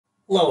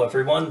Hello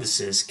everyone, this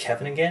is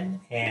Kevin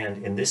again,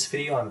 and in this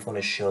video I'm going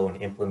to show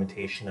an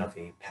implementation of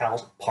a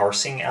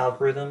parsing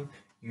algorithm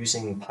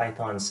using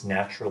Python's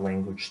Natural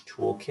Language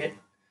Toolkit.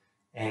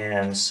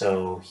 And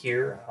so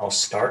here I'll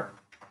start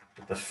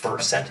with the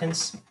first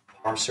sentence,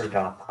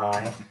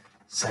 parser.py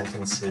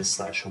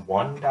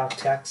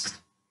sentences/1.txt.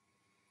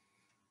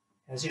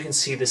 As you can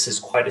see, this is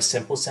quite a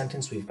simple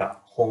sentence. We've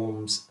got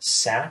Holmes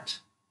sat.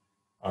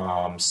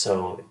 And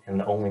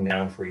the only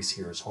noun phrase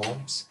here is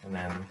Holmes. And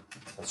then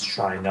let's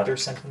try another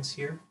sentence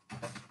here.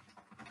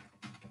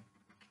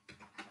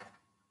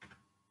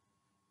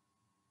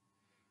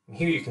 And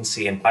here you can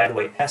see, and by the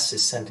way, S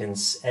is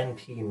sentence,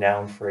 NP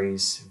noun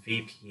phrase,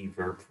 VP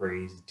verb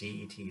phrase,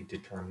 DET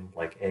determined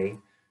like A.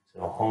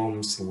 So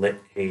Holmes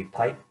lit a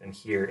pipe, and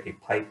here a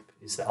pipe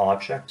is the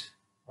object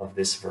of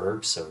this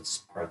verb, so it's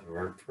part of the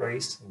verb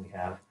phrase. And we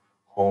have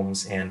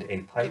Holmes and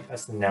a pipe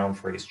as the noun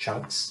phrase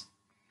chunks.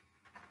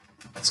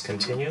 Let's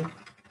continue.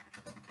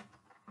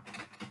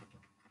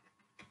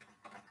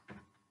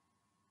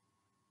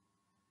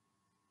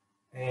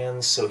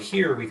 And so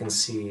here we can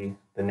see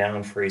the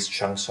noun phrase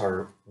chunks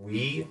are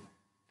we,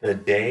 the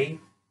day,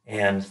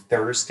 and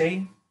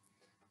Thursday.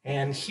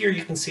 And here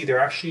you can see there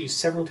are actually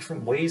several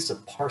different ways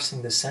of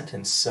parsing this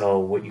sentence. So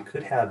what you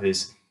could have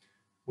is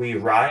we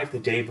arrived the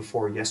day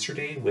before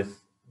yesterday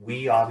with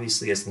we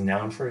obviously as the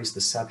noun phrase,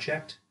 the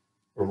subject,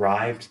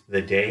 arrived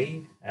the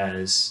day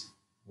as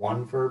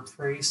one verb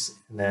phrase,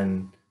 and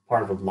then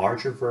part of a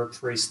larger verb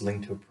phrase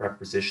linked to a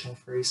prepositional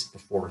phrase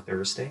before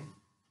Thursday.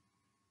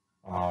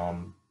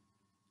 And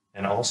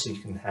also you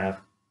can have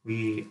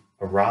we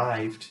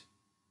arrived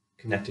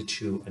connected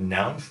to a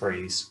noun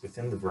phrase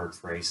within the verb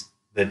phrase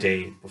the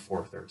day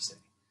before Thursday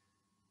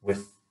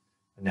with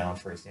a noun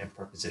phrase and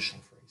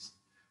prepositional phrase.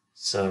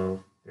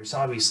 So there's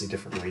obviously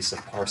different ways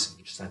of parsing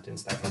each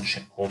sentence that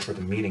can alter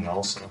the meaning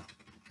also.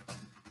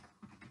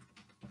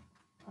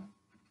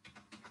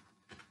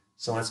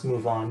 So let's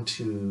move on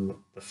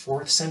to the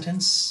fourth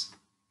sentence.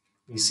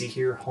 We see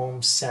here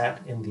Holmes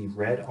sat in the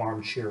red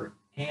armchair,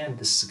 and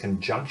this is a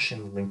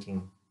conjunction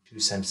linking two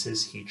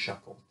sentences. He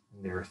chuckled.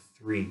 And there are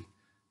three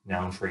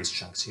noun phrase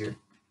chunks here.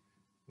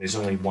 There's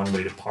only one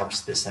way to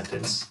parse this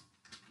sentence.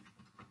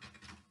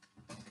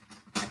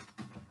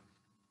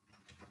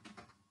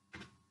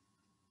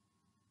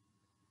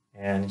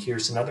 And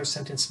here's another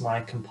sentence.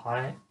 My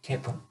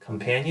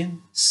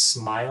companion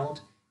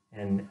smiled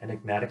an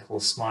enigmatical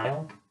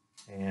smile.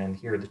 And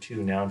here are the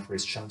two noun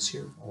phrase chunks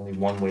here. Only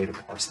one way to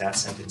parse that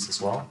sentence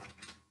as well.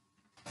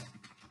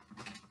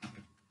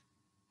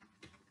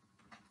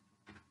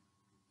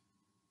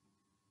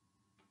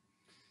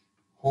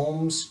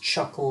 Holmes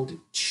chuckled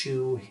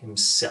to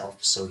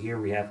himself. So here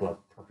we have a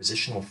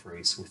prepositional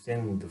phrase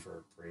within the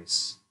verb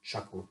phrase,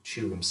 chuckled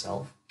to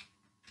himself.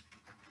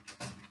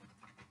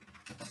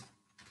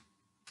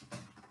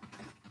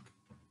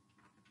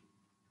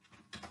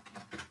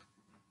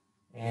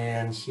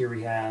 And here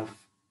we have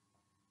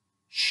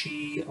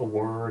she, a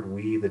word,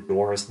 we, the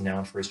door is the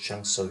noun phrase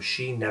chunk. So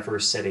she never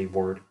said a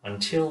word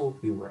until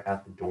we were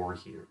at the door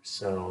here.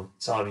 So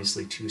it's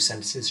obviously two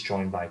sentences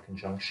joined by a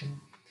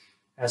conjunction.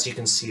 As you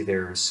can see,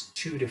 there's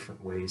two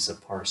different ways of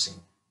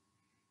parsing.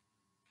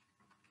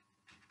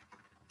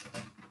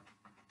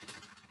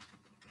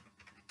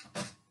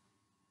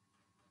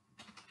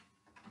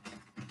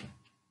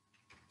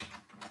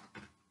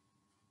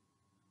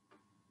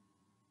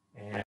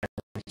 And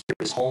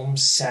here's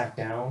Holmes sat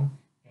down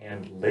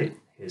and lit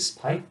his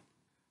pipe.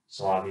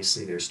 So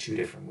obviously there's two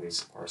different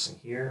ways of parsing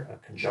here. A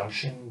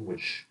conjunction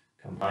which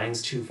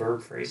combines two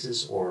verb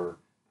phrases, or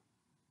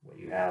what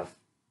you have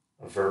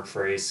a verb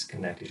phrase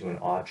connected to an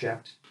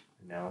object,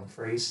 a noun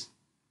phrase.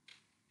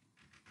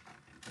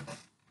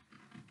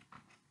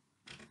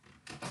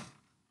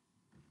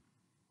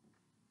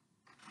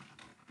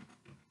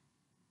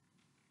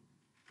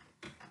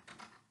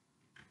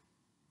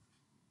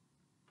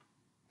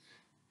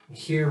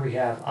 Here we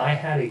have, I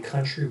had a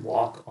country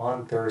walk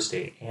on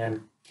Thursday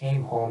and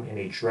came home in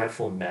a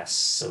dreadful mess.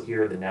 So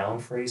here are the noun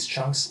phrase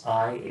chunks.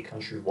 I, a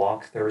country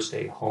walk,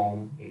 Thursday,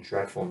 home, a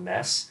dreadful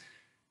mess.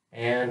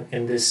 And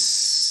in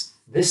this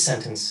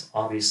sentence,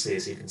 obviously,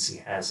 as you can see,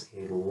 has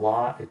a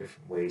lot of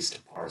different ways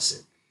to parse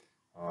it.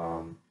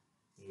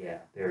 Yeah,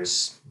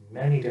 there's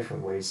many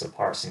different ways of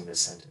parsing this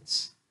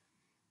sentence.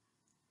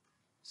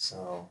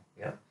 So,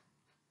 yep.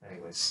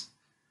 Anyways,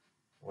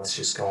 let's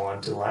just go on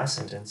to the last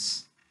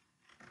sentence.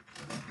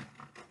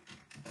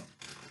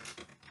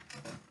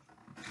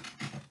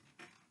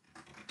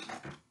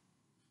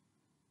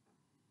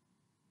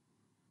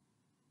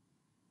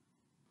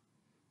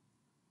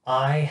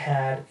 I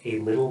had a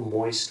little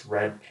moist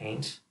red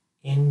paint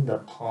in the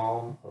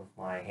palm of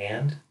my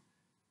hand.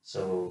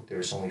 So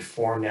there's only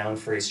four noun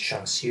phrase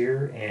chunks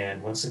here.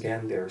 And once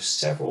again, there are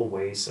several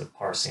ways of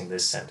parsing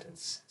this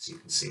sentence, as you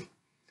can see.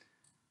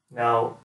 Now,